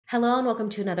Hello and welcome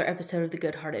to another episode of the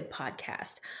Good Hearted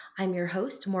Podcast. I'm your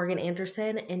host, Morgan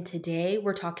Anderson, and today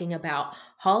we're talking about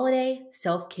holiday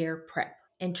self-care prep.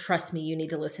 And trust me, you need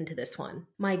to listen to this one.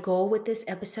 My goal with this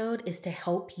episode is to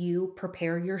help you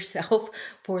prepare yourself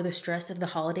for the stress of the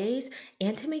holidays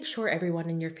and to make sure everyone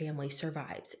in your family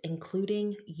survives,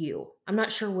 including you. I'm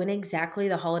not sure when exactly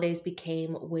the holidays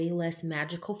became way less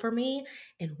magical for me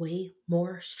and way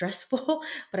more stressful,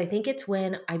 but I think it's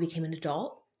when I became an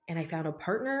adult and I found a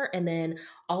partner, and then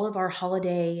all of our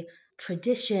holiday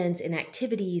traditions and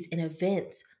activities and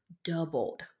events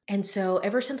doubled. And so,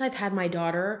 ever since I've had my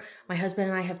daughter, my husband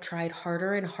and I have tried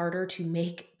harder and harder to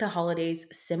make the holidays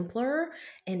simpler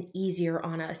and easier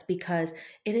on us because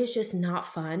it is just not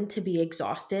fun to be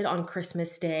exhausted on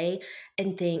Christmas Day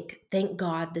and think, thank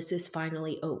God this is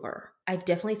finally over. I've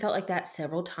definitely felt like that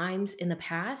several times in the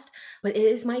past, but it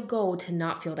is my goal to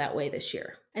not feel that way this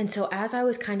year. And so, as I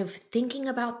was kind of thinking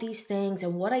about these things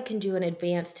and what I can do in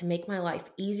advance to make my life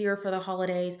easier for the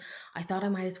holidays, I thought I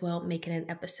might as well make it an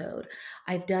episode.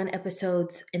 I've done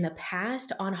episodes in the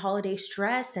past on holiday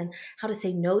stress and how to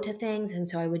say no to things. And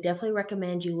so, I would definitely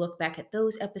recommend you look back at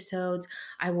those episodes.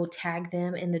 I will tag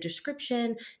them in the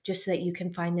description just so that you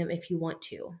can find them if you want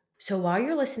to. So while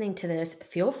you're listening to this,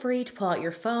 feel free to pull out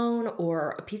your phone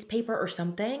or a piece of paper or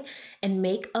something and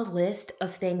make a list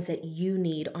of things that you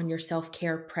need on your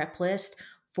self-care prep list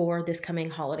for this coming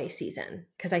holiday season.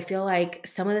 Because I feel like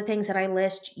some of the things that I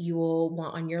list, you will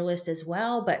want on your list as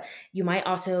well, but you might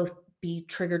also be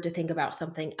triggered to think about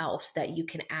something else that you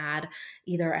can add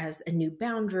either as a new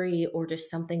boundary or just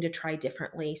something to try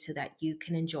differently so that you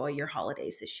can enjoy your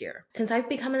holidays this year. Since I've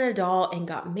become an adult and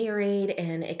got married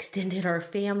and extended our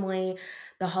family,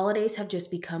 the holidays have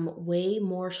just become way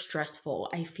more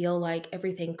stressful. I feel like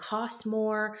everything costs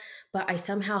more, but I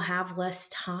somehow have less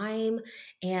time,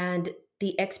 and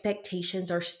the expectations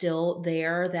are still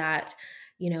there that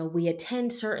we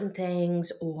attend certain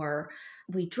things or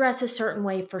we dress a certain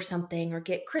way for something or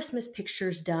get Christmas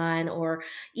pictures done, or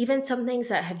even some things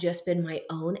that have just been my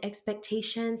own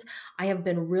expectations. I have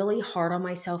been really hard on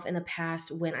myself in the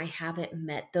past when I haven't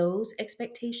met those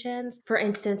expectations. For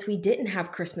instance, we didn't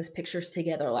have Christmas pictures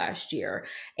together last year,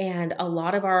 and a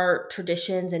lot of our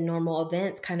traditions and normal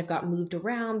events kind of got moved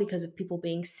around because of people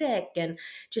being sick and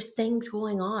just things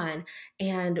going on.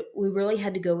 And we really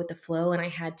had to go with the flow, and I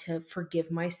had to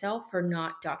forgive myself for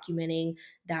not documenting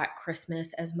that Christmas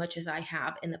as much as I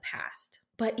have in the past.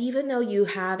 But even though you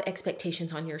have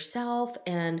expectations on yourself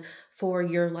and for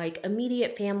your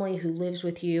immediate family who lives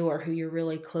with you or who you're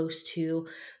really close to,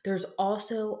 there's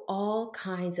also all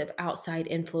kinds of outside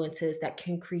influences that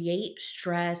can create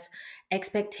stress,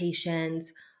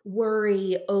 expectations,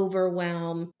 worry,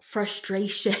 overwhelm,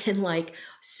 frustration, like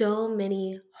so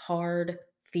many hard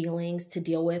feelings to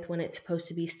deal with when it's supposed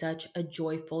to be such a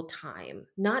joyful time.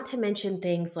 Not to mention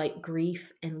things like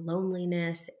grief and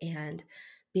loneliness and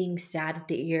being sad that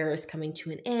the year is coming to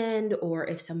an end, or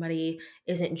if somebody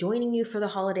isn't joining you for the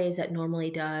holidays that normally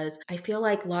does. I feel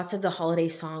like lots of the holiday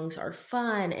songs are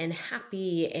fun and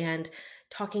happy and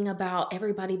talking about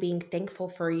everybody being thankful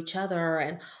for each other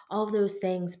and all of those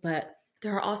things, but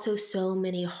there are also so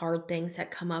many hard things that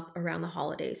come up around the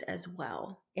holidays as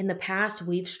well. In the past,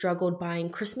 we've struggled buying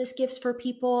Christmas gifts for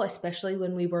people, especially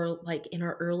when we were in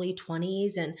our early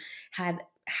 20s and had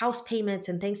house payments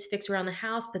and things to fix around the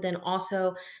house, but then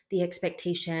also the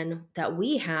expectation that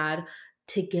we had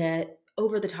to get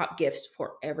over the top gifts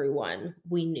for everyone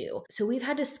we knew. So we've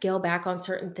had to scale back on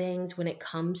certain things when it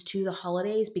comes to the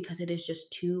holidays because it is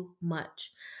just too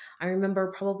much. I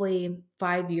remember probably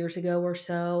 5 years ago or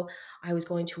so, I was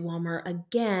going to Walmart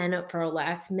again for a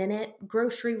last minute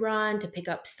grocery run to pick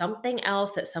up something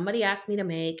else that somebody asked me to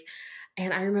make.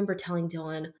 And I remember telling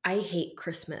Dylan, I hate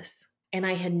Christmas. And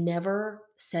I had never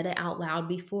said it out loud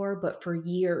before, but for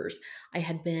years I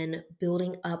had been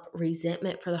building up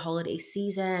resentment for the holiday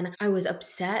season. I was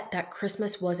upset that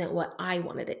Christmas wasn't what I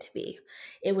wanted it to be.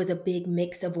 It was a big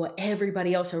mix of what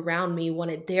everybody else around me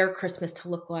wanted their Christmas to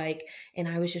look like. And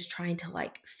I was just trying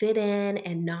to fit in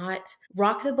and not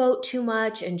rock the boat too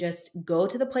much and just go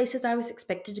to the places I was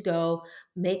expected to go,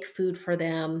 make food for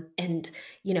them, and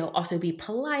also be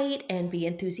polite and be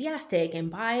enthusiastic and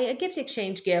buy a gift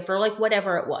exchange gift or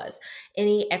whatever it was.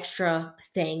 Any extra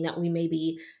thing that we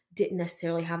maybe didn't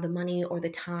necessarily have the money or the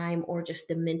time or just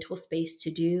the mental space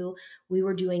to do. We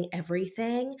were doing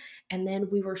everything. And then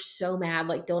we were so mad.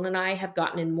 Dylan and I have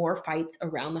gotten in more fights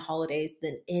around the holidays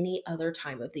than any other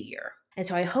time of the year. And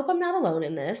so I hope I'm not alone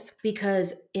in this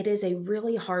because it is a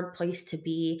really hard place to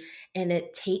be. And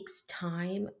it takes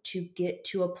time to get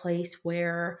to a place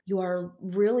where you are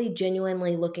really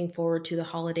genuinely looking forward to the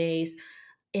holidays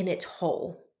in its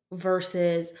whole.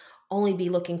 versus only be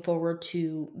looking forward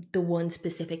to the one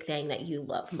specific thing that you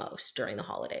love most during the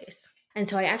holidays. And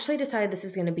so I actually decided this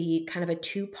is going to be kind of a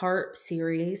two-part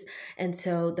series. And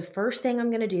so the first thing I'm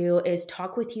going to do is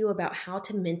talk with you about how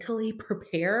to mentally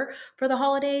prepare for the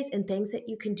holidays and things that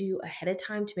you can do ahead of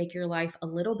time to make your life a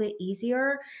little bit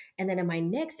easier. And then in my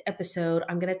next episode,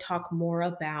 I'm going to talk more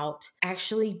about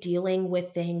actually dealing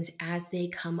with things as they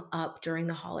come up during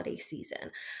the holiday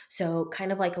season. So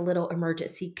kind of like a little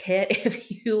emergency kit if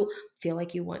you feel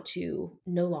like you want to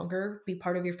no longer be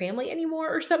part of your family anymore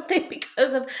or something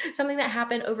because of something that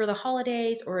happened over the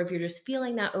holidays, or if you're just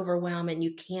feeling that overwhelm and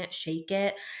you can't shake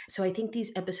it. So I think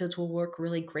these episodes will work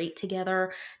really great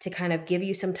together to kind of give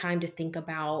you some time to think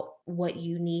about what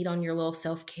you need on your little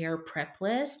self-care prep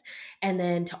list, and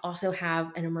then to also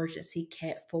have an emergency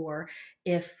kit for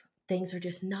if things are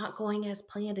just not going as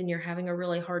planned and you're having a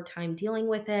really hard time dealing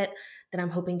with it, then I'm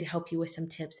hoping to help you with some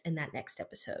tips in that next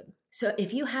episode. So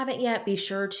if you haven't yet, be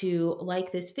sure to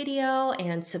like this video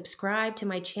and subscribe to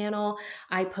my channel.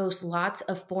 I post lots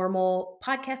of formal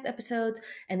podcast episodes,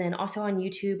 and then also on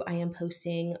YouTube, I am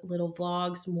posting little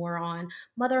vlogs more on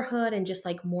motherhood and just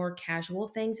like more casual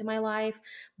things in my life.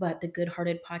 But the Good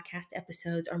Hearted podcast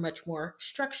episodes are much more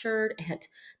structured and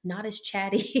not as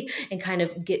chatty and kind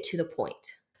of get to the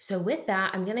point. So with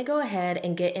that, I'm going to go ahead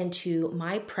and get into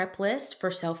my prep list for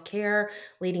self-care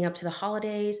leading up to the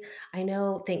holidays. I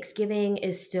know Thanksgiving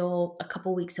is still a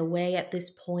couple weeks away at this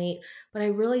point, but I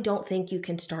really don't think you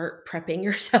can start prepping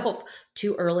yourself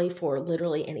too early for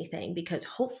literally anything, because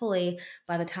hopefully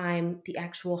by the time the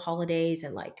actual holidays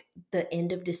and like the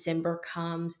end of December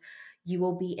comes, you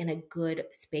will be in a good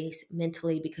space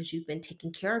mentally because you've been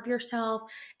taking care of yourself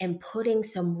and putting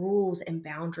some rules and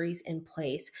boundaries in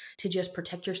place to just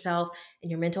protect yourself and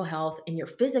your mental health and your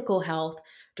physical health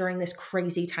during this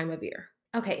crazy time of year.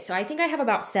 Okay, so I think I have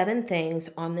about 7 things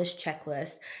on this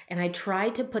checklist, and I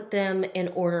tried to put them in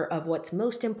order of what's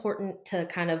most important to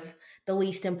kind of the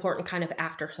least important kind of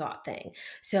afterthought thing.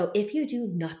 So if you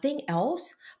do nothing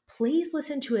else, please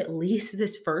listen to at least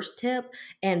this first tip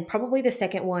and probably the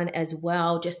second one as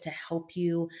well, just to help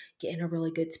you get in a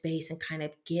really good space and kind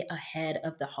of get ahead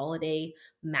of the holiday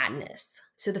madness.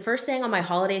 So the first thing on my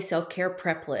holiday self-care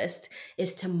prep list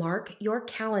is to mark your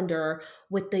calendar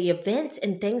with the events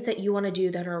and things that you want to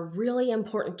do that are really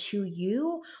important to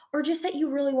you, or just that you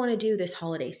really want to do this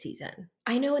holiday season.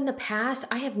 I know in the past,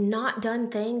 I have not done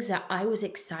things that I was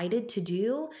excited to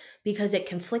do because it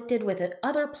conflicted with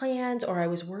other plans, or I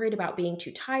was worried about being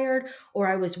too tired, or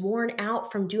I was worn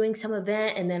out from doing some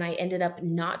event and then I ended up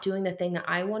not doing the thing that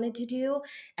I wanted to do.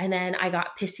 And then I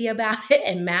got pissy about it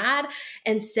and mad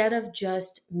instead of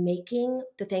just making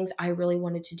the things I really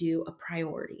wanted to do a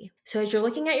priority. So as you're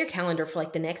looking at your calendar for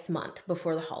like the next month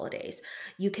before the holidays,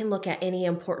 you can look at any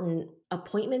important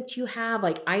appointments you have.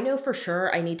 Like I know for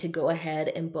sure I need to go ahead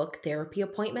and book therapy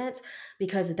appointments,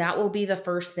 because that will be the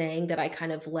first thing that I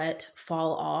kind of let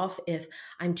fall off if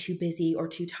I'm too busy or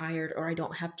too tired or I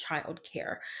don't have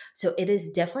childcare. So it is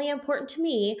definitely important to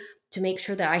me to make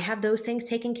sure that I have those things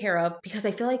taken care of, because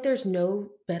I feel like there's no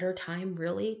better time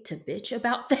really to bitch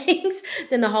about things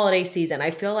than the holiday season.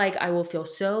 I feel like I will feel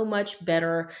so much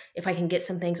better if I can get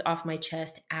some things off my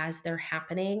chest as they're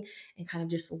happening and kind of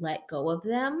just let go of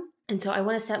them. And so I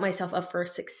want to set myself up for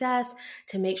success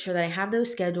to make sure that I have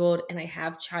those scheduled and I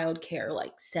have childcare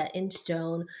like set in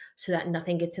stone so that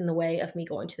nothing gets in the way of me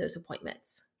going to those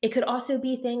appointments. It could also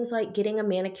be things like getting a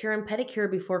manicure and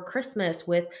pedicure before Christmas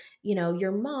with,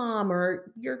 your mom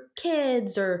or your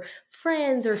kids or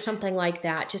friends or something like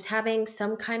that. Just having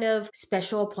some kind of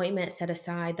special appointment set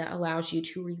aside that allows you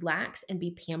to relax and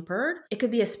be pampered. It could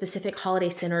be a specific holiday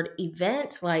centered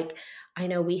event. Like I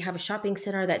know we have a shopping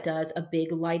center that does a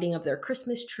big lighting of their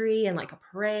Christmas tree and like a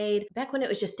parade. Back when it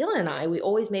was just Dylan and I, we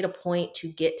always made a point to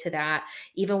get to that,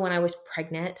 even when I was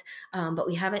pregnant. But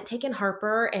we haven't taken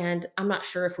Harper, and I'm not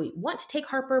sure if we want to take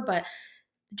Harper, but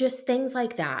just things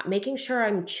like that, making sure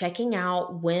I'm checking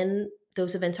out when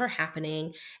those events are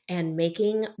happening and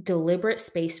making deliberate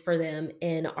space for them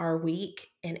in our week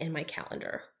and in my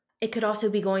calendar. It could also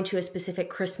be going to a specific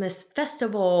Christmas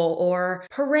festival or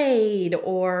parade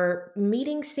or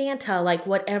meeting Santa, like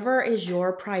whatever is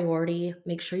your priority.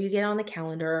 Make sure you get on the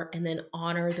calendar and then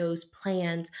honor those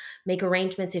plans. Make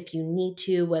arrangements if you need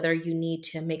to, whether you need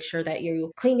to make sure that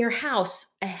you clean your house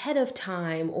ahead of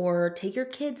time or take your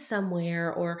kids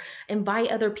somewhere or invite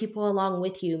other people along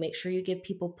with you. Make sure you give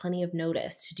people plenty of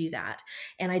notice to do that.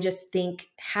 And I just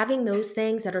think having those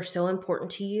things that are so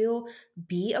important to you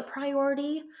be a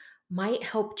priority might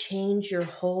help change your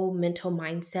whole mental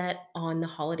mindset on the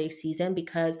holiday season,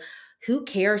 because who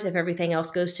cares if everything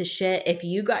else goes to shit? If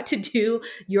you got to do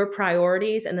your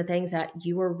priorities and the things that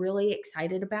you were really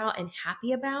excited about and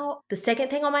happy about. The second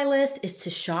thing on my list is to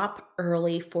shop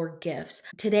early for gifts.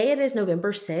 Today it is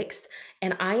November 6th,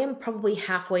 and I am probably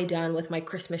halfway done with my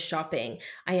Christmas shopping.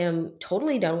 I am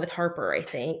totally done with Harper, I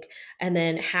think, and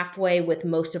then halfway with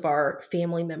most of our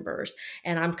family members.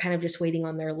 And I'm kind of just waiting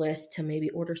on their list to maybe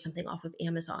order something off of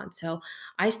Amazon. So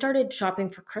I started shopping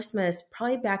for Christmas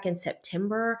probably back in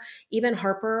September. Even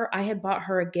Harper, I had bought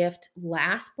her a gift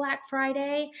last Black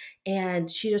Friday, and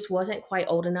she just wasn't quite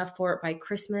old enough for it by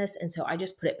Christmas. And so I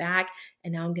just put it back,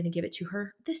 and now I'm going to give it to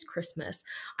her this Christmas.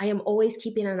 I am always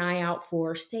keeping an eye out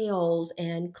for sales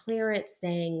and clearance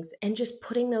things and just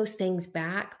putting those things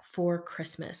back for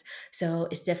Christmas. So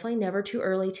it's definitely never too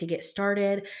early to get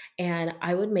started. And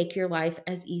I would make your life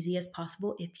as easy as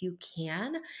possible if you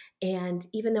can. And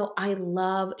even though I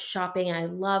love shopping, I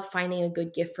love finding a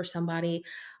good gift for somebody,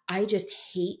 I just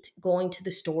hate going to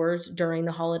the stores during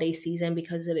the holiday season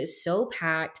because it is so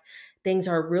packed. Things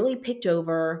are really picked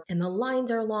over and the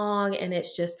lines are long, and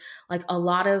it's just like a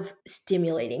lot of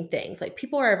stimulating things. Like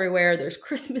people are everywhere, there's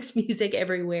Christmas music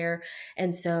everywhere.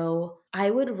 And so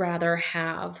I would rather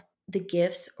have the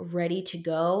gifts ready to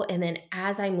go. And then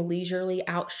as I'm leisurely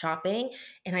out shopping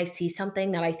and I see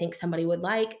something that I think somebody would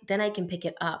like, then I can pick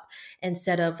it up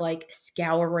instead of like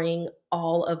scouring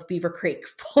all of Beaver Creek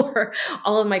for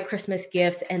all of my Christmas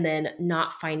gifts and then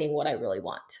not finding what I really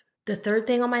want. The third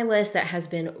thing on my list that has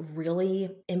been really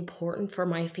important for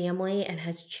my family and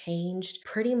has changed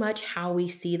pretty much how we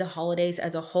see the holidays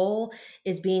as a whole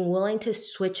is being willing to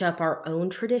switch up our own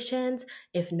traditions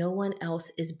if no one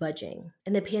else is budging.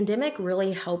 And the pandemic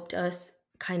really helped us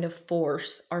kind of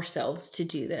force ourselves to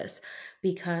do this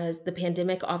because the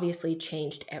pandemic obviously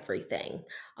changed everything.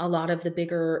 A lot of the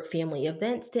bigger family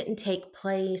events didn't take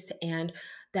place, and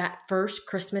that first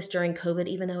Christmas during COVID,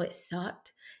 even though it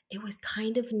sucked, it was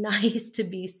kind of nice to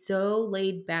be so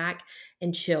laid back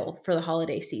and chill for the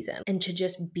holiday season and to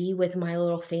just be with my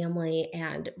little family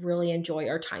and really enjoy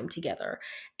our time together.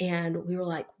 And we were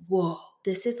like, whoa,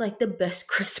 this is like the best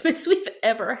Christmas we've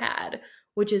ever had,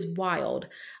 which is wild.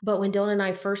 But when Dylan and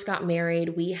I first got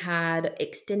married, we had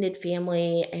extended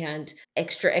family and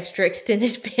extra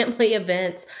extended family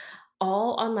events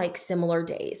all on like similar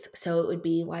days. So it would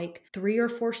be like 3 or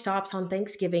 4 stops on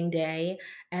Thanksgiving Day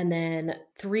and then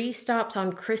 3 stops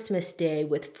on Christmas Day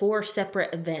with 4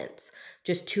 separate events.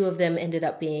 Just 2 of them ended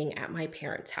up being at my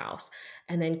parents' house.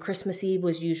 And then Christmas Eve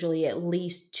was usually at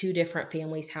least 2 different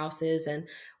families' houses. And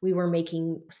we were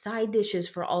making side dishes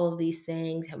for all of these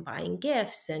things and buying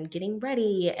gifts and getting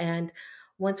ready. And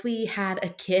once we had a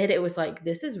kid, it was like,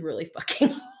 this is really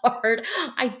fucking hard.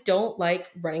 I don't like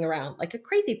running around like a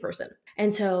crazy person.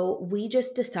 And so we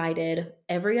just decided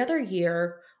every other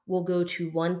year we'll go to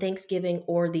one Thanksgiving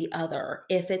or the other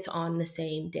if it's on the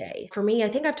same day. For me, I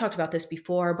think I've talked about this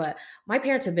before, but my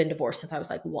parents have been divorced since I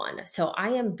was like 1. So I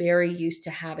am very used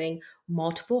to having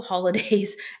multiple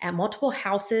holidays at multiple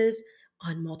houses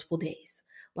on multiple days.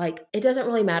 Like, it doesn't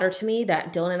really matter to me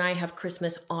that Dylan and I have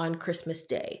Christmas on Christmas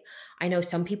Day. I know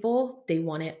some people, they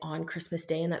want it on Christmas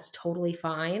Day, and that's totally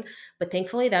fine. But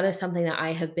thankfully, that is something that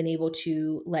I have been able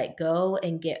to let go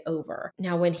and get over.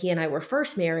 Now, when he and I were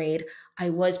first married, I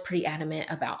was pretty adamant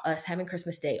about us having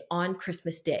Christmas Day on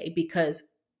Christmas Day because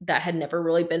that had never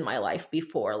really been my life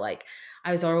before. Like,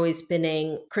 I was always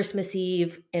spending Christmas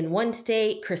Eve in one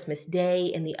state, Christmas Day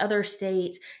in the other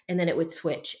state, and then it would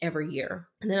switch every year.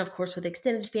 And then, of course, with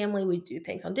extended family, we do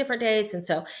things on different days. And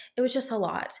so it was just a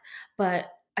lot.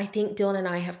 But I think Dylan and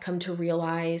I have come to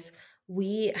realize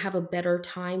we have a better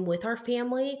time with our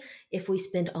family if we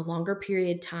spend a longer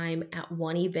period of time at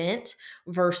one event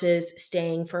versus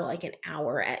staying for like an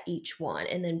hour at each one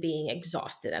and then being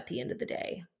exhausted at the end of the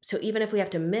day. So even if we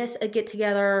have to miss a get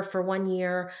together for 1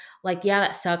 year, like, yeah,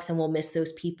 that sucks and we'll miss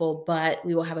those people, but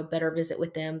we will have a better visit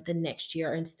with them the next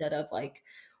year instead of like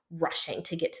rushing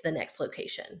to get to the next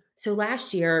location. So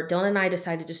last year, Dylan and I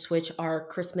decided to switch our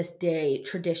Christmas Day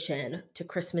tradition to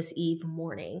Christmas Eve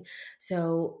morning.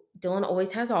 So Dylan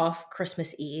always has off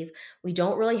Christmas Eve. We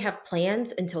don't really have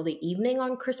plans until the evening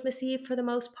on Christmas Eve for the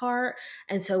most part.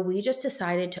 And so we just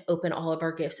decided to open all of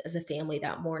our gifts as a family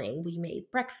that morning. We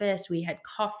made breakfast, we had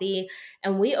coffee,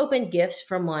 and we opened gifts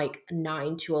from like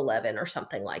 9 to 11 or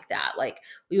something like that. Like,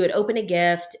 we would open a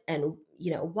gift and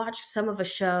watch some of a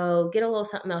show, get a little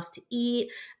something else to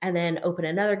eat, and then open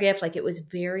another gift. Like, it was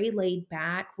very laid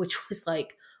back, which was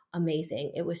like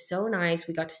amazing. It was so nice.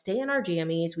 We got to stay in our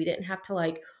jammies. We didn't have to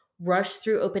like rush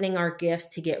through opening our gifts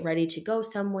to get ready to go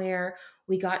somewhere.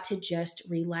 we got to just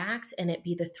relax and it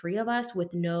be the three of us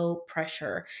with no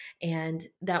pressure. And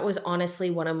that was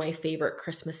honestly one of my favorite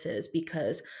Christmases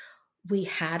because we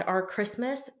had our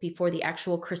Christmas before the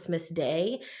actual Christmas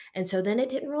day. And so then it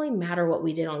didn't really matter what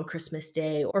we did on Christmas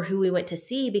Day or who we went to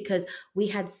see because we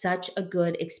had such a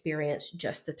good experience,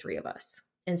 just the three of us.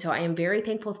 And so I am very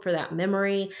thankful for that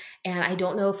memory. And I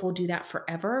don't know if we'll do that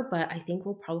forever, but I think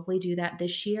we'll probably do that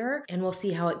this year and we'll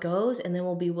see how it goes. And then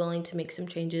we'll be willing to make some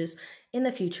changes in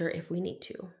the future if we need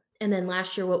to. And then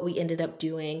last year, what we ended up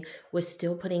doing was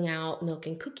still putting out milk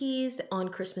and cookies on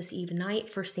Christmas Eve night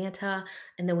for Santa.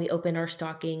 And then we opened our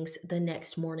stockings the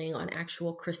next morning on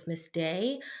actual Christmas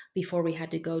Day before we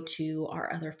had to go to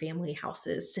our other family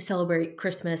houses to celebrate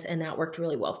Christmas. And that worked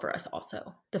really well for us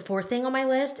also. The fourth thing on my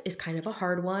list is kind of a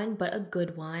hard one, but a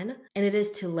good one. And it is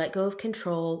to let go of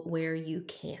control where you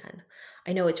can.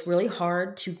 I know it's really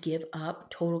hard to give up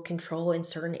total control in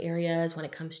certain areas when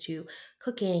it comes to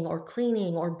cooking or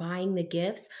cleaning or buying the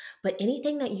gifts, but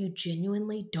anything that you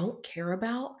genuinely don't care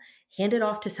about, hand it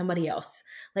off to somebody else.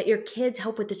 Let your kids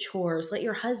help with the chores. Let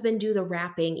your husband do the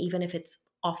wrapping, even if it's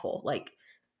awful. Like,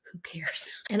 who cares?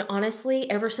 And honestly,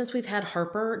 ever since we've had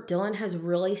Harper, Dylan has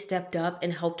really stepped up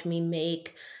and helped me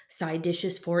make side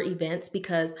dishes for events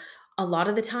because a lot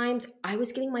of the times I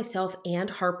was getting myself and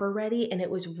Harper ready and it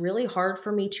was really hard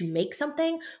for me to make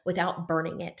something without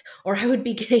burning it. Or I would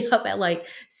be getting up at like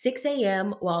 6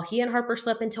 a.m. while he and Harper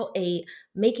slept until 8,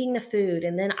 making the food.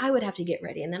 And then I would have to get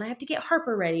ready and then I have to get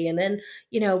Harper ready. And then,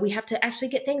 we have to actually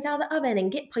get things out of the oven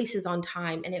and get places on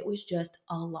time. And it was just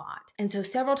a lot. And so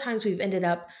several times we've ended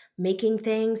up making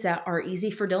things that are easy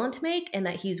for Dylan to make and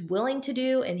that he's willing to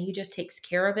do. And he just takes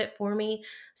care of it for me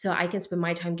so I can spend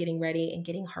my time getting ready and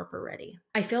getting Harper ready.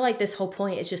 I feel like this whole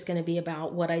point is just going to be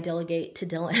about what I delegate to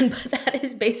Dylan, but that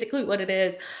is basically what it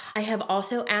is. I have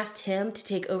also asked him to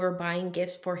take over buying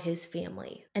gifts for his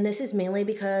family. And this is mainly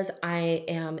because I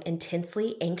am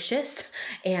intensely anxious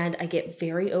and I get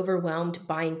very overwhelmed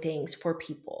buying things for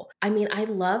people. I mean, I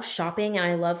love shopping and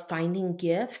I love finding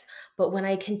gifts, but when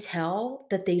I can tell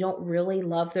that they don't really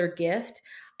love their gift,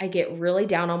 I get really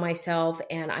down on myself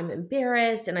and I'm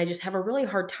embarrassed and I just have a really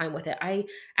hard time with it. I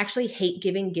actually hate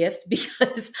giving gifts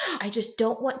because I just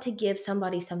don't want to give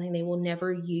somebody something they will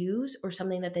never use or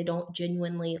something that they don't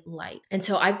genuinely like. And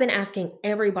so I've been asking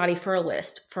everybody for a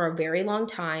list for a very long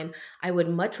time. I would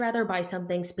much rather buy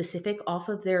something specific off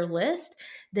of their list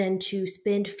than to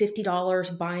spend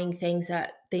 $50 buying things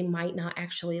that they might not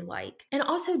actually like. And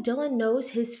also, Dylan knows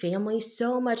his family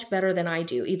so much better than I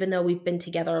do. Even though we've been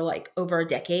together like over a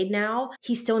decade now,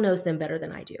 he still knows them better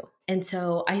than I do. And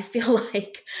so I feel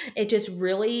like it just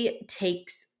really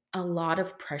takes a lot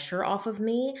of pressure off of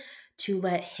me to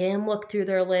let him look through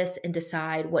their list and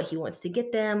decide what he wants to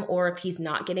get them or if he's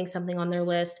not getting something on their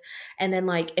list. And then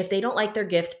if they don't like their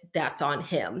gift, that's on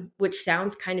him, which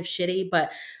sounds kind of shitty,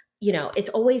 but it's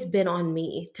always been on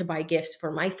me to buy gifts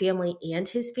for my family and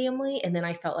his family. And then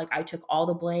I felt like I took all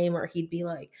the blame, or he'd be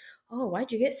like, oh,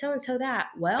 why'd you get so-and-so that?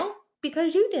 Well,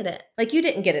 because you didn't. You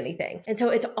didn't get anything. And so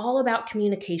it's all about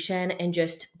communication and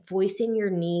just voicing your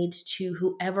needs to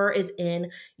whoever is in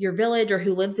your village or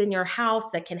who lives in your house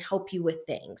that can help you with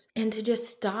things. And to just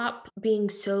stop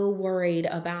being so worried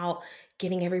about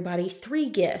getting everybody 3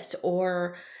 gifts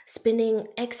or spending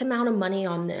X amount of money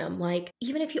on them.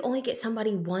 Even if you only get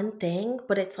somebody one thing,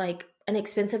 but it's an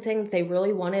expensive thing that they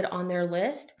really wanted on their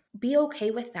list, be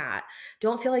okay with that.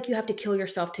 Don't feel like you have to kill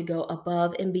yourself to go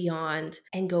above and beyond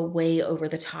and go way over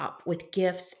the top with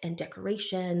gifts and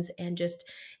decorations and just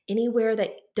anywhere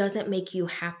that doesn't make you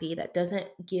happy, that doesn't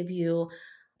give you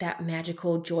that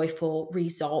magical, joyful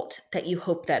result that you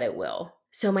hope that it will.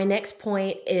 So my next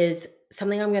point is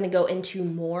something I'm going to go into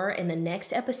more in the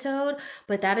next episode,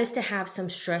 but that is to have some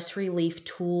stress relief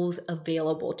tools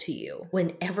available to you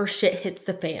whenever shit hits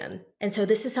the fan. And so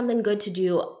this is something good to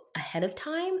do ahead of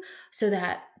time so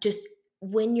that just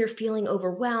when you're feeling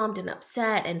overwhelmed and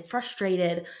upset and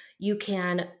frustrated, you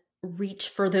can reach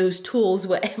for those tools,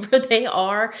 whatever they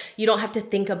are. You don't have to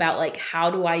think about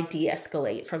how do I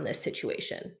de-escalate from this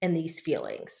situation and these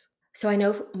feelings. So I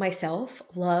know myself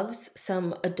loves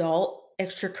some adult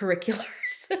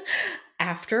extracurriculars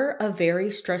after a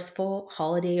very stressful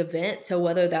holiday event. So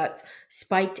whether that's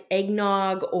spiked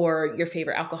eggnog or your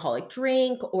favorite alcoholic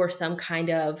drink or some kind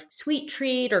of sweet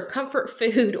treat or comfort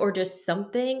food or just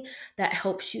something that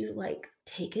helps you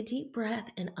take a deep breath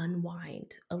and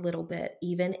unwind a little bit,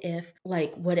 even if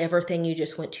like whatever thing you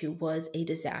just went to was a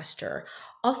disaster.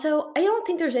 Also, I don't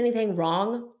think there's anything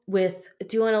wrong with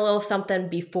doing a little something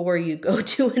before you go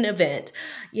to an event.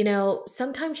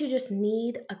 Sometimes you just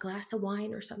need a glass of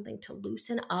wine or something to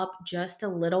loosen up just a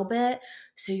little bit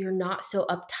so you're not so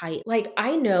uptight. Like,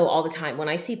 I know all the time when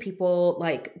I see people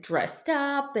like dressed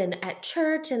up and at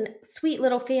church and sweet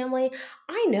little family,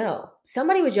 I know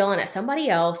somebody was yelling at somebody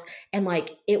else and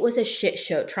like it was a shit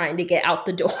show trying to get out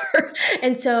the door.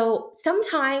 And so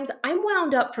sometimes I'm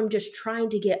wound up from just trying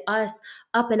to get us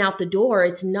up and out the door.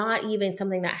 It's not even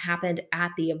something that happened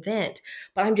at the event,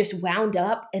 but I'm just wound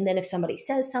up. And then if somebody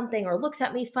says something or looks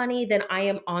at me funny, then I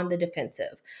am on the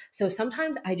defensive. So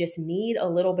sometimes I just need a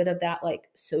little bit of that like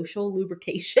social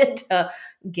lubrication to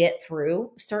get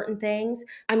through certain things.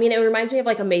 I mean, it reminds me of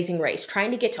like Amazing Race,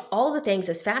 trying to get to all the things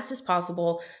as fast as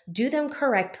possible, do them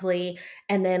correctly,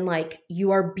 and then like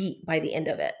you are beat by the end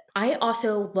of it. I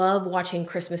also love watching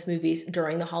Christmas movies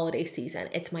during the holiday season.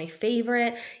 It's my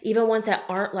favorite, even ones that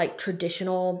aren't like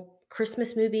traditional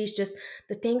Christmas movies, just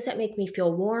the things that make me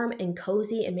feel warm and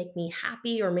cozy and make me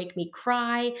happy or make me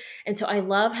cry. And so I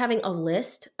love having a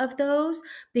list of those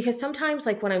because sometimes,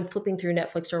 like when I'm flipping through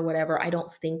Netflix or whatever, I don't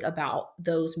think about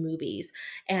those movies.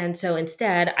 And so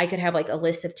instead, I could have like a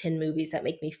list of 10 movies that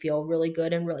make me feel really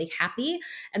good and really happy.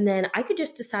 And then I could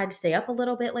just decide to stay up a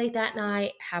little bit late that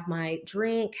night, have my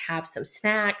drink, have some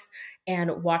snacks,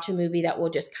 and watch a movie that will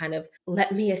just kind of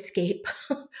let me escape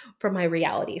from my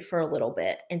reality for a little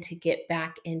bit and to get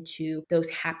back into those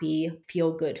happy,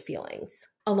 feel good feelings.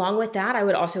 Along with that, I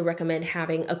would also recommend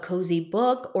having a cozy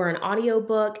book or an audio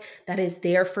book that is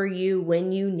there for you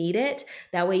when you need it.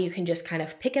 That way you can just kind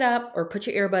of pick it up or put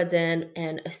your earbuds in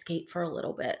and escape for a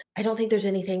little bit. I don't think there's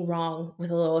anything wrong with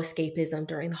a little escapism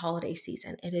during the holiday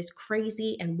season. It is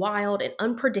crazy and wild and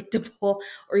unpredictable,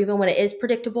 or even when it is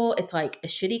predictable, it's like a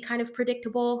shitty kind of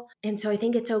predictable. And so I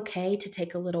think it's okay to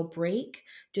take a little break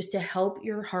just to help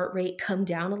your heart rate come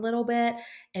down a little bit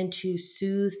and to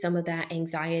soothe some of that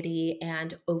anxiety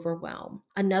and overwhelm.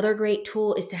 Another great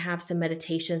tool is to have some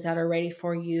meditations that are ready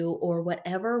for you or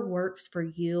whatever works for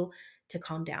you to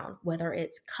calm down, whether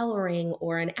it's coloring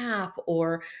or an app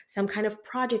or some kind of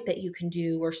project that you can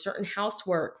do or certain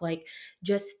housework. Like,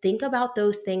 just think about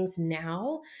those things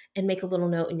now and make a little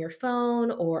note in your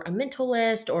phone or a mental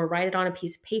list or write it on a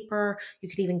piece of paper. You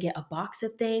could even get a box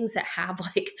of things that have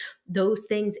like those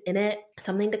things in it,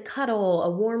 something to cuddle,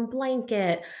 a warm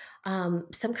blanket,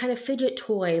 some kind of fidget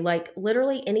toy, like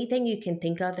literally anything you can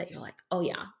think of that you're like, oh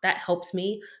yeah, that helps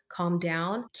me calm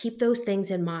down. Keep those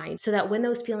things in mind so that when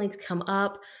those feelings come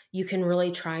up, you can really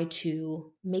try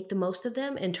to make the most of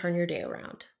them and turn your day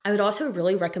around. I would also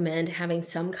really recommend having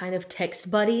some kind of text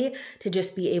buddy to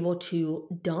just be able to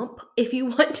dump if you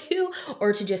want to,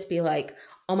 or to just be like,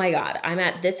 oh my God, I'm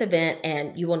at this event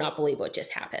and you will not believe what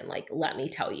just happened. Like, let me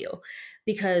tell you.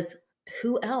 Because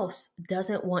who else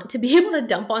doesn't want to be able to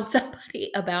dump on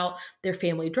somebody about their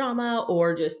family drama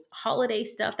or just holiday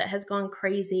stuff that has gone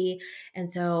crazy? And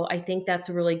so I think that's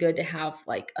really good to have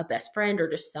like a best friend or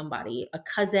just somebody, a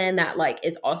cousin that like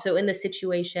is also in the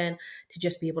situation, to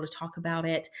just be able to talk about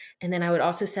it. And then I would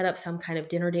also set up some kind of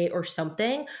dinner date or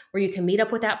something where you can meet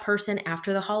up with that person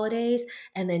after the holidays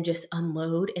and then just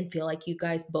unload and feel like you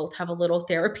guys both have a little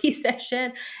therapy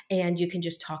session, and you can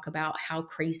just talk about how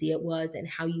crazy it was and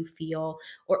how you feel,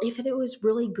 or if it was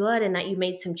really good and that you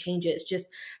made some changes. Just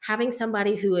having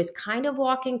somebody who is kind of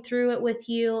walking through it with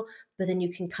you, but then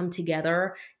you can come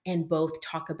together and both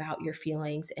talk about your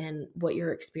feelings and what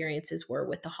your experiences were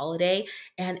with the holiday.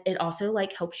 And it also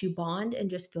like helps you bond and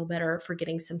just feel better for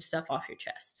getting some stuff off your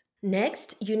chest.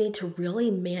 Next, you need to really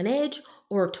manage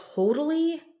or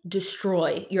totally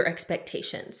destroy your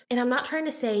expectations. And I'm not trying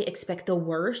to say expect the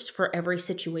worst for every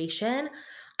situation.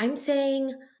 I'm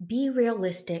saying be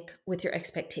realistic with your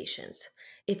expectations.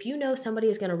 If you know somebody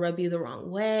is going to rub you the wrong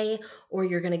way, or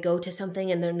you're going to go to something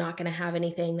and they're not going to have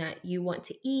anything that you want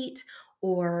to eat,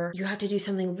 or you have to do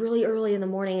something really early in the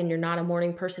morning and you're not a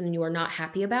morning person and you are not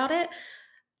happy about it,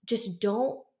 just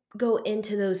don't go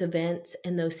into those events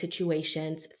and those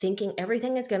situations thinking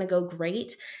everything is going to go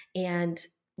great and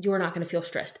you're not going to feel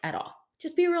stressed at all.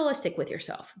 Just be realistic with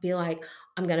yourself. Be like,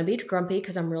 I'm going to be grumpy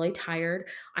because I'm really tired.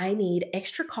 I need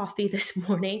extra coffee this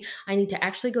morning. I need to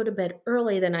actually go to bed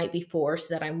early the night before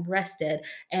so that I'm rested.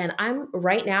 And I'm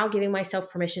right now giving myself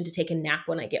permission to take a nap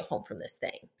when I get home from this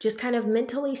thing. Just kind of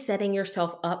mentally setting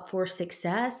yourself up for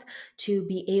success to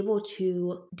be able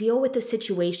to deal with the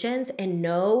situations and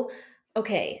know,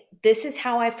 okay, this is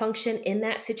how I function in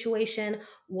that situation.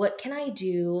 What can I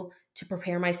do to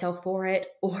prepare myself for it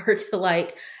or to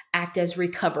like act as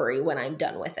recovery when I'm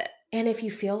done with it. And if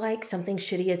you feel like something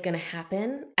shitty is going to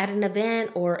happen at an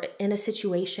event or in a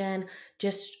situation,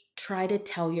 just try to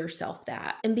tell yourself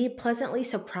that and be pleasantly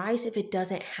surprised if it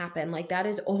doesn't happen. Like that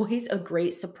is always a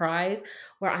great surprise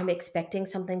where I'm expecting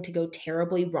something to go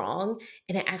terribly wrong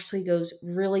and it actually goes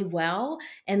really well.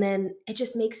 And then it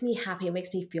just makes me happy. It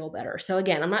makes me feel better. So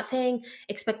again, I'm not saying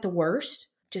expect the worst.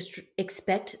 Just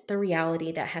expect the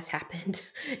reality that has happened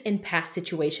in past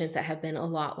situations that have been a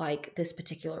lot like this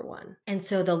particular one. And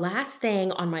so the last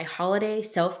thing on my holiday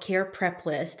self-care prep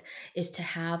list is to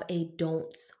have a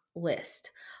don'ts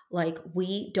list. Like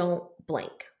we don't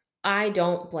blink. I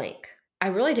don't blink. I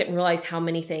really didn't realize how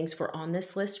many things were on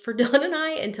this list for Dylan and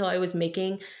I until I was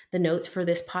making the notes for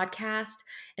this podcast.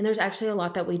 And there's actually a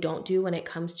lot that we don't do when it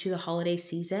comes to the holiday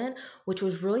season, which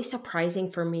was really surprising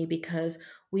for me because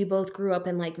we both grew up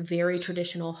in like very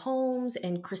traditional homes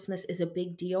and Christmas is a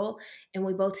big deal. And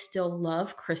we both still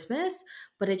love Christmas,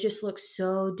 but it just looks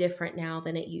so different now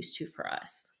than it used to for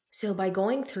us. So by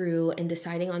going through and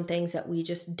deciding on things that we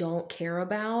just don't care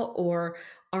about or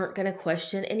aren't going to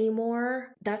question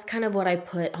anymore, that's kind of what I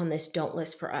put on this don't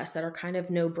list for us that are kind of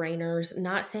no brainers.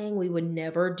 Not saying we would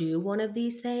never do one of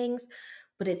these things,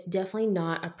 but it's definitely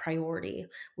not a priority.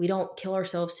 We don't kill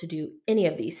ourselves to do any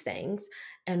of these things.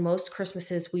 And most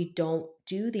Christmases, we don't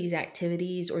do these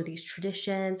activities or these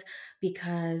traditions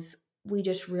because we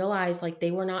just realize like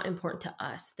they were not important to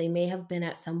us. They may have been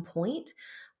at some point,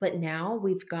 but now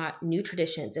we've got new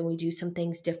traditions and we do some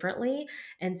things differently.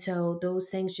 And so those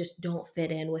things just don't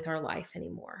fit in with our life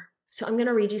anymore. So I'm going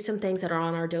to read you some things that are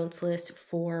on our don'ts list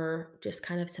for just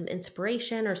kind of some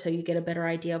inspiration or so you get a better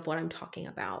idea of what I'm talking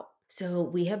about. So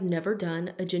we have never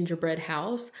done a gingerbread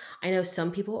house. I know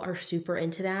some people are super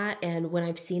into that. And when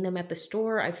I've seen them at the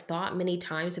store, I've thought many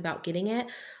times about getting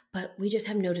it, but we just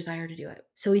have no desire to do it.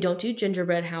 So we don't do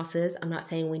gingerbread houses. I'm not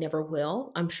saying we never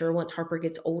will. I'm sure once Harper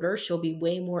gets older, she'll be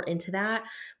way more into that,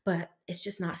 but it's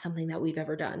just not something that we've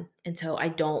ever done. And so I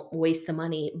don't waste the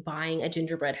money buying a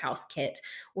gingerbread house kit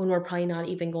when we're probably not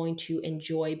even going to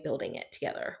enjoy building it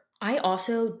together. I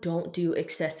also don't do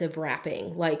excessive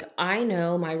wrapping. Like, I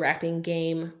know my wrapping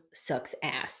game sucks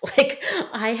ass. Like,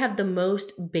 I have the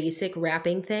most basic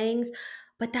wrapping things,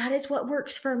 but that is what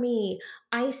works for me.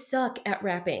 I suck at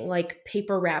wrapping, like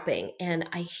paper wrapping, and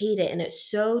I hate it. And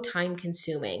it's so time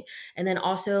consuming. And then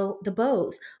also the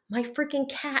bows. My freaking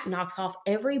cat knocks off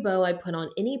every bow I put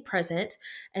on any present.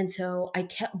 And so I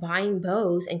kept buying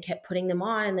bows and kept putting them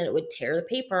on, and then it would tear the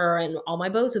paper and all my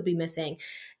bows would be missing.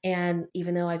 And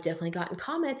even though I've definitely gotten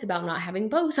comments about not having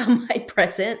bows on my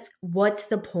presents, what's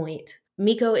the point?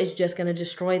 Miko is just going to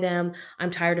destroy them. I'm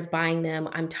tired of buying them.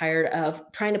 I'm tired of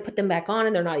trying to put them back on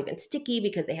and they're not even sticky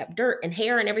because they have dirt and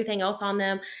hair and everything else on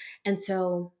them. And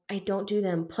so I don't do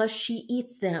them. Plus, she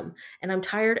eats them. And I'm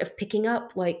tired of picking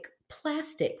up like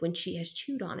plastic when she has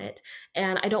chewed on it.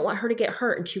 And I don't want her to get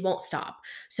hurt and she won't stop.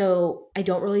 So I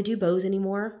don't really do bows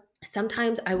anymore.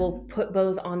 Sometimes I will put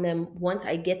bows on them once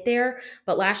I get there.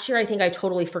 But last year, I think I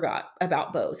totally forgot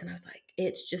about bows. And I was like,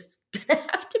 it's just going to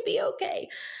have to be okay.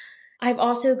 I've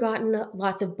also gotten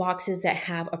lots of boxes that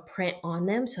have a print on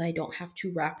them so I don't have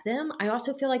to wrap them. I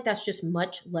also feel like that's just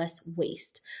much less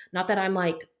waste. Not that I'm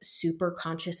like super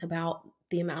conscious about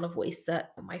the amount of waste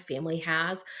that my family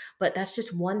has, but that's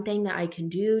just one thing that I can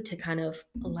do to kind of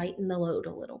lighten the load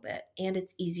a little bit, and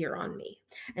it's easier on me.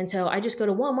 And so I just go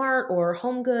to Walmart or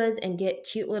Home Goods and get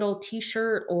cute little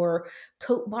t-shirt or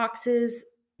coat boxes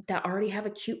that already have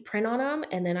a cute print on them,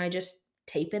 and then I just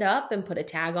tape it up and put a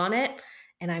tag on it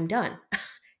and I'm done.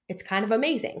 It's kind of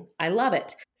amazing. I love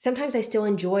it. Sometimes I still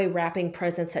enjoy wrapping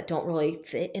presents that don't really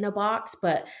fit in a box,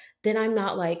 but then I'm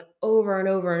not like over and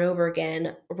over and over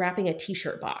again wrapping a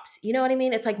t-shirt box. You know what I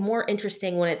mean? It's like more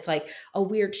interesting when it's like a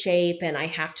weird shape and I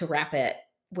have to wrap it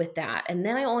with that. And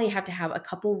then I only have to have a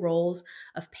couple rolls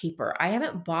of paper. I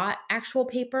haven't bought actual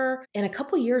paper in a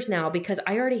couple years now because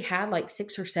I already had like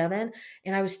 6 or 7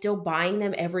 and I was still buying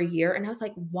them every year. And I was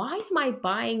like, why am I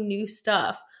buying new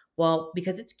stuff? Well,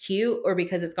 because it's cute or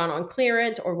because it's gone on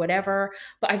clearance or whatever.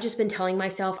 But I've just been telling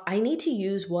myself I need to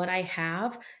use what I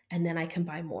have and then I can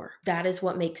buy more. That is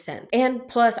what makes sense. And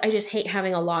plus, I just hate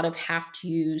having a lot of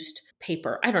half-used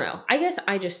paper. I don't know. I guess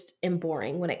I just am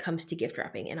boring when it comes to gift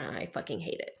wrapping and I fucking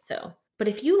hate it. So, but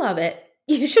if you love it,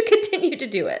 you should continue to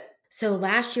do it. So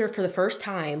last year, for the first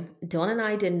time, Dylan and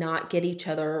I did not get each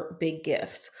other big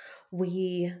gifts.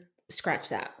 We scratch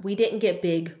that. We didn't get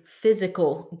big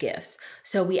physical gifts.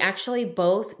 So we actually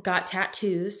both got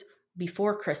tattoos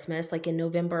before Christmas, like in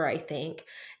November, I think.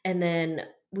 And then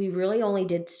we really only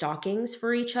did stockings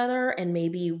for each other and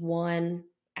maybe one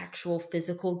actual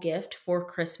physical gift for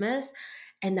Christmas.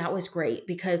 And that was great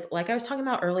because, like I was talking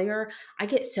about earlier, I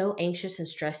get so anxious and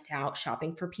stressed out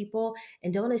shopping for people.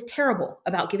 And Dylan is terrible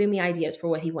about giving me ideas for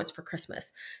what he wants for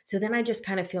Christmas. So then I just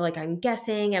kind of feel like I'm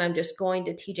guessing and I'm just going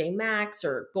to TJ Maxx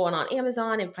or going on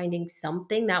Amazon and finding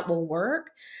something that will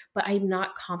work. But I'm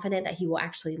not confident that he will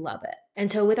actually love it. And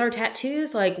so with our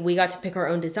tattoos, like we got to pick our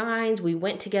own designs. We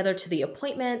went together to the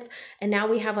appointments and now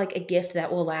we have like a gift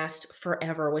that will last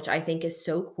forever, which I think is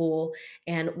so cool.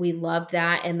 And we loved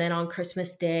that. And then on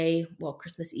Christmas Day, well,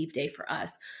 Christmas Eve day for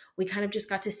us, we kind of just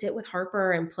got to sit with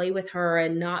Harper and play with her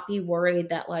and not be worried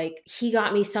that like he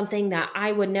got me something that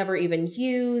I would never even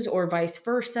use or vice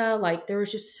versa. Like there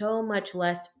was just so much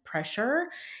less pressure.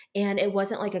 And it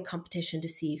wasn't like a competition to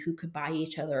see who could buy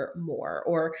each other more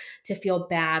or to feel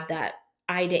bad that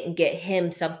I didn't get him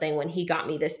something when he got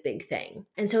me this big thing.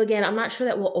 And so again, I'm not sure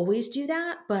that we'll always do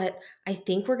that, but I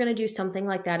think we're going to do something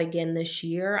like that again this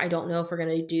year. I don't know if we're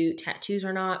going to do tattoos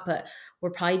or not, but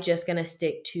we're probably just going to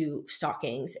stick to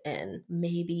stockings and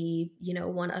maybe,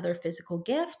 one other physical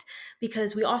gift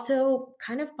because we also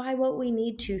kind of buy what we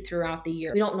need to throughout the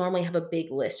year. We don't normally have a big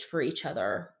list for each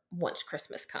other once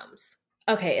Christmas comes.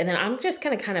 Okay, and then I'm just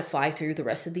going to kind of fly through the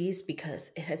rest of these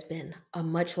because it has been a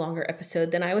much longer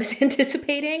episode than I was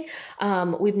anticipating.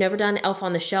 We've never done Elf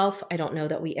on the Shelf. I don't know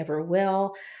that we ever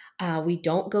will. We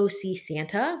don't go see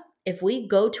Santa. If we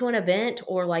go to an event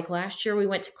or like last year we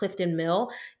went to Clifton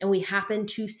Mill and we happened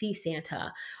to see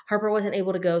Santa, Harper wasn't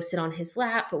able to go sit on his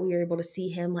lap, but we were able to see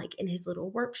him like in his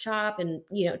little workshop and,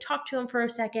 talk to him for a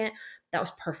second. That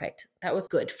was perfect. That was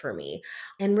good for me.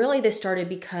 And really this started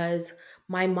because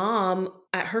my mom,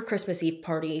 at her Christmas Eve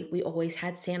party, we always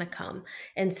had Santa come.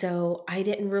 And so I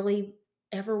didn't really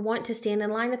ever want to stand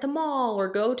in line at the mall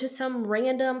or go to some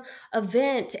random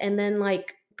event and then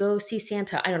like go see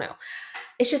Santa. I don't know.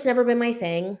 It's just never been my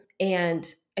thing. And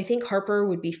I think Harper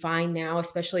would be fine now,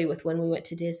 especially with when we went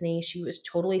to Disney. She was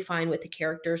totally fine with the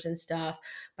characters and stuff.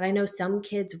 But I know some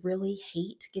kids really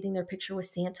hate getting their picture with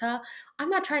Santa. I'm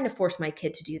not trying to force my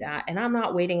kid to do that. And I'm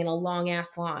not waiting in a long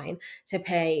ass line to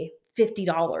pay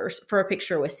 $50 for a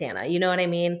picture with Santa. You know what I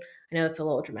mean? I know that's a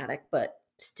little dramatic, but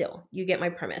still, you get my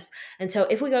premise. And so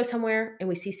if we go somewhere and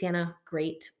we see Santa,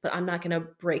 great, but I'm not going to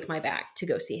break my back to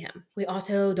go see him. We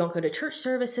also don't go to church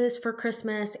services for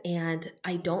Christmas, and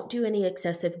I don't do any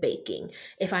excessive baking.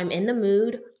 If I'm in the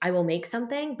mood, I will make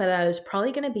something, but that is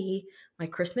probably going to be my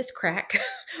Christmas crack,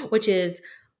 which is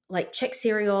like Czech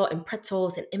cereal and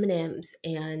pretzels and M&Ms,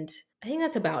 and I think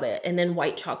that's about it. And then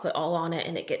white chocolate all on it.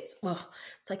 And it gets,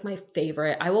 it's like my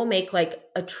favorite. I will make like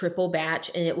a triple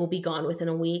batch and it will be gone within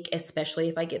a week, especially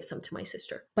if I give some to my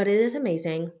sister. But it is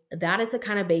amazing. That is the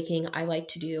kind of baking I like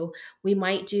to do. We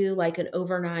might do like an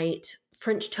overnight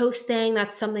French toast thing.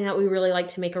 That's something that we really like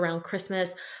to make around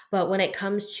Christmas. But when it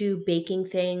comes to baking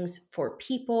things for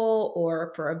people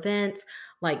or for events,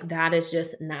 like that is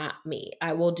just not me.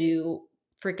 I will do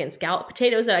freaking scalloped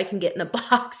potatoes that I can get in a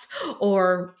box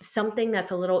or something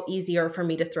that's a little easier for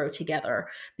me to throw together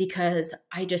because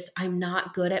I'm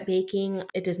not good at baking.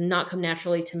 It does not come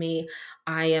naturally to me.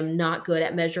 I am not good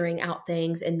at measuring out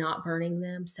things and not burning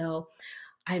them. So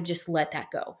I've just let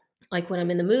that go. Like when I'm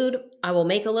in the mood, I will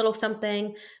make a little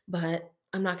something, but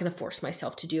I'm not going to force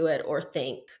myself to do it or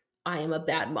think I am a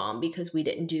bad mom because we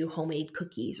didn't do homemade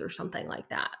cookies or something like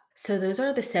that. So those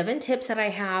are the 7 tips that I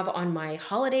have on my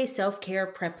holiday self-care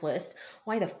prep list.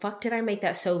 Why the fuck did I make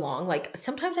that so long? Like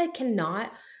sometimes I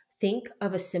cannot think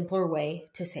of a simpler way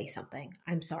to say something.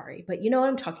 I'm sorry, but you know what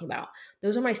I'm talking about.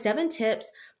 Those are my 7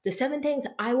 tips, the 7 things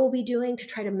I will be doing to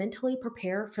try to mentally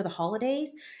prepare for the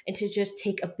holidays and to just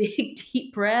take a big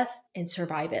deep breath and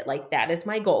survive it. Like that is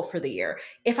my goal for the year.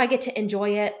 If I get to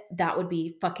enjoy it, that would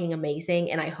be fucking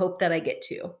amazing. And I hope that I get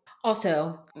to.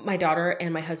 Also, my daughter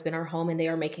and my husband are home and they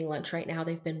are making lunch right now.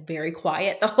 They've been very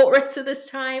quiet the whole rest of this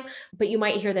time, but you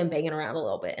might hear them banging around a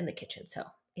little bit in the kitchen. So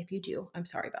if you do, I'm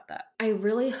sorry about that. I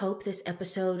really hope this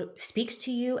episode speaks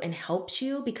to you and helps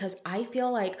you because I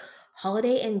feel like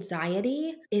holiday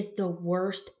anxiety is the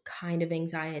worst kind of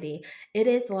anxiety. It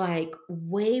is like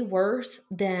way worse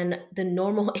than the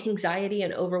normal anxiety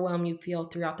and overwhelm you feel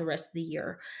throughout the rest of the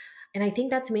year. And I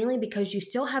think that's mainly because you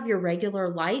still have your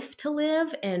regular life to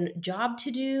live and job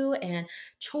to do and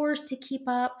chores to keep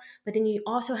up. But then you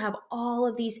also have all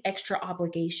of these extra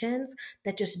obligations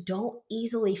that just don't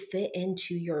easily fit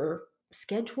into your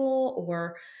schedule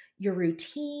or your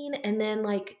routine. And then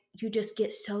like you just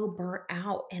get so burnt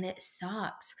out and it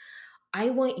sucks. I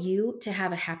want you to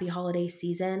have a happy holiday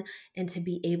season and to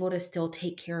be able to still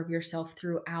take care of yourself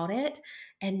throughout it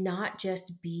and not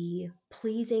just be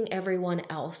pleasing everyone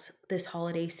else this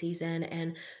holiday season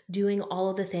and doing all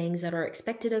of the things that are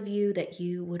expected of you that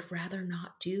you would rather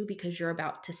not do because you're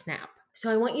about to snap. So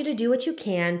I want you to do what you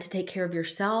can to take care of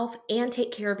yourself and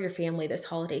take care of your family this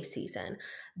holiday season.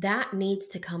 That needs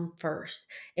to come first.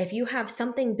 If you have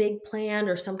something big planned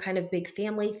or some kind of big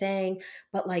family thing,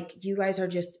 but like you guys are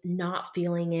just not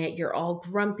feeling it, you're all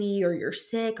grumpy or you're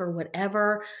sick or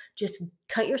whatever, just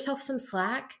cut yourself some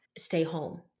slack, stay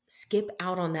home, skip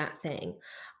out on that thing.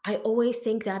 I always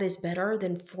think that is better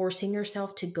than forcing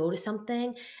yourself to go to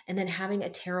something and then having a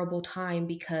terrible time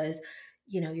because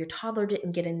your toddler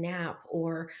didn't get a nap,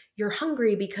 or you're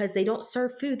hungry because they don't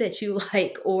serve food that you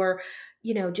like, or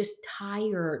just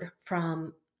tired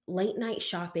from late night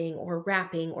shopping or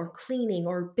wrapping or cleaning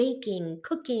or baking,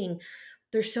 cooking.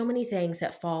 There's so many things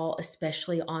that fall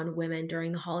especially on women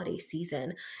during the holiday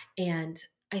season, and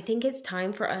I think it's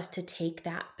time for us to take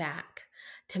that back,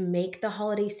 to make the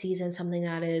holiday season something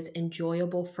that is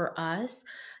enjoyable for us,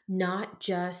 not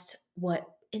just what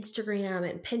Instagram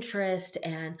and Pinterest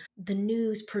and the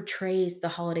news portrays the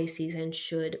holiday season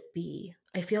should be.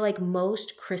 I feel like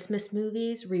most Christmas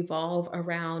movies revolve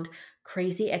around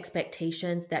crazy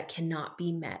expectations that cannot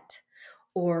be met,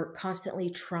 or constantly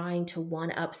trying to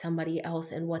one up somebody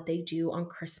else and what they do on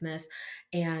Christmas.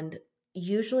 And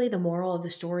usually the moral of the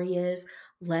story is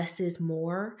less is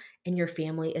more, and your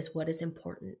family is what is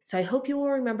important. So I hope you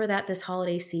will remember that this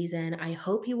holiday season. I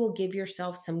hope you will give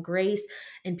yourself some grace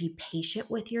and be patient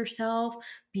with yourself.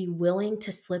 Be willing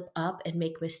to slip up and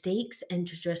make mistakes and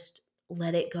to just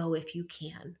let it go if you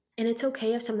can. And it's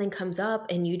okay if something comes up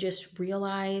and you just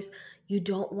realize you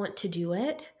don't want to do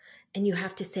it and you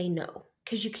have to say no,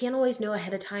 because you can't always know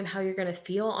ahead of time how you're going to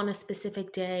feel on a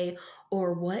specific day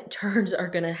or what turns are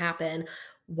going to happen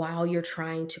while you're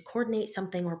trying to coordinate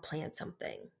something or plan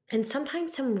something. And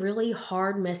sometimes some really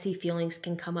hard, messy feelings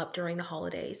can come up during the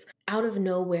holidays. Out of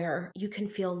nowhere, you can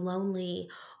feel lonely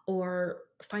or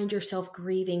find yourself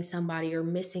grieving somebody or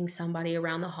missing somebody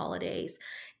around the holidays.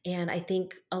 And I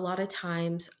think a lot of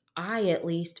times, I at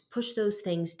least push those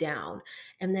things down.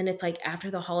 And then it's like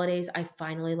after the holidays, I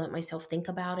finally let myself think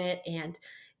about it. And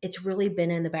it's really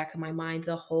been in the back of my mind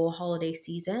the whole holiday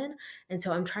season. And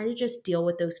so I'm trying to just deal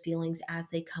with those feelings as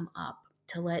they come up,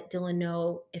 to let Dylan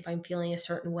know if I'm feeling a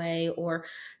certain way, or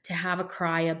to have a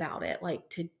cry about it, like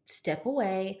to step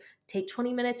away, take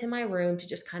 20 minutes in my room to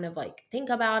just kind of like think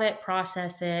about it,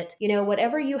 process it,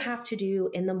 whatever you have to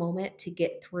do in the moment to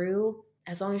get through,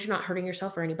 as long as you're not hurting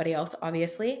yourself or anybody else,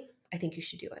 obviously, I think you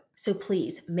should do it. So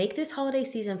please make this holiday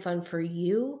season fun for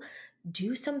you.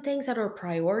 Do some things that are a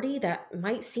priority that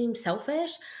might seem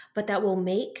selfish, but that will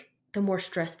make the more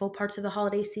stressful parts of the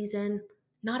holiday season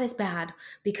not as bad,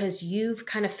 because you've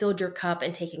kind of filled your cup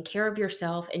and taken care of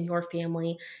yourself and your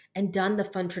family and done the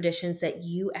fun traditions that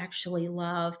you actually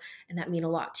love and that mean a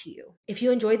lot to you. If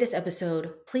you enjoyed this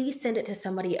episode, please send it to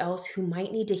somebody else who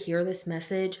might need to hear this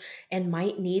message and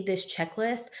might need this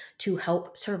checklist to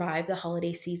help survive the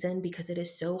holiday season, because it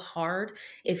is so hard.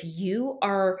 If you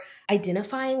are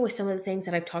identifying with some of the things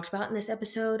that I've talked about in this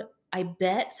episode, I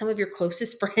bet some of your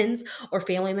closest friends or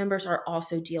family members are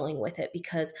also dealing with it,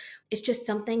 because it's just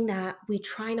something that we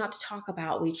try not to talk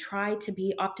about. We try to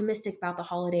be optimistic about the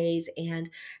holidays and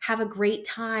have a great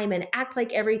time and act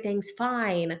like everything's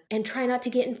fine and try not to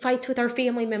get in fights with our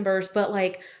family members. But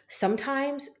like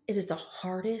sometimes it is the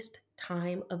hardest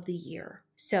time of the year.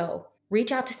 So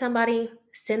reach out to somebody,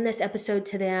 send this episode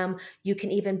to them. You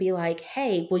can even be like,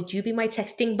 hey, would you be my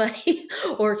texting buddy?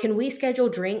 Or can we schedule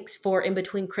drinks for in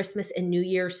between Christmas and New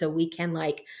Year so we can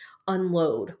like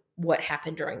unload what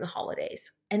happened during the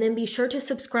holidays? And then be sure to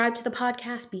subscribe to the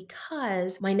podcast,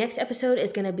 because my next episode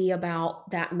is going to be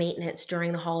about that maintenance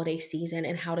during the holiday season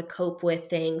and how to cope with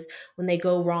things when they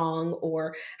go wrong,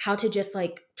 or how to just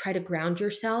like try to ground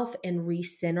yourself and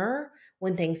recenter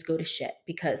when things go to shit.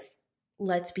 Because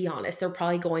let's be honest, they're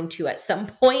probably going to at some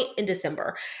point in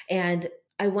December. And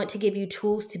I want to give you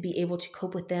tools to be able to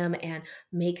cope with them and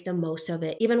make the most of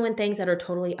it, even when things that are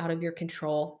totally out of your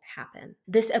control happen.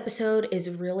 This episode is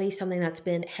really something that's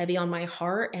been heavy on my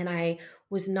heart, and I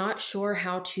was not sure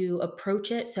how to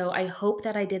approach it. So I hope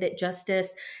that I did it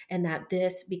justice and that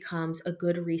this becomes a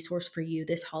good resource for you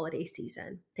this holiday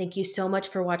season. Thank you so much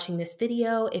for watching this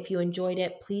video. If you enjoyed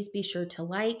it, please be sure to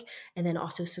like and then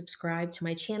also subscribe to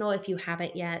my channel if you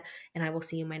haven't yet, and I will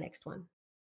see you in my next one.